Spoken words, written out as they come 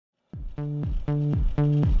Here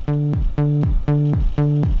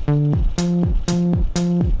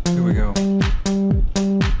we go.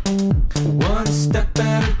 One step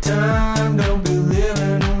at a time, don't be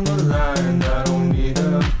living on the line. I don't need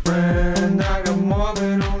a friend, I got more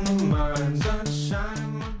than on the mind. Sunshine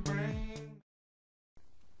in my brain.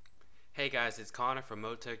 Hey guys, it's Connor from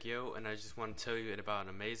Motech Yo, and I just want to tell you about an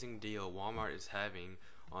amazing deal Walmart is having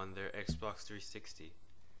on their Xbox 360.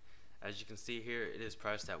 As you can see here, it is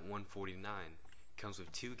priced at $149. It comes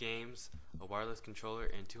with 2 games, a wireless controller,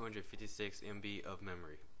 and 256 MB of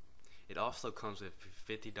memory. It also comes with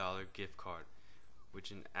a $50 gift card, which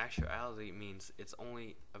in actuality means it's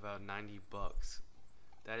only about 90 bucks.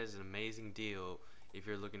 That is an amazing deal if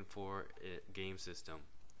you're looking for a game system.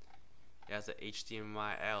 It has a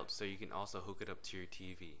HDMI out, so you can also hook it up to your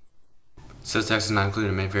TV. Sales tax is not included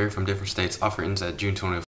and may vary from different states. Offer ends at June 20th.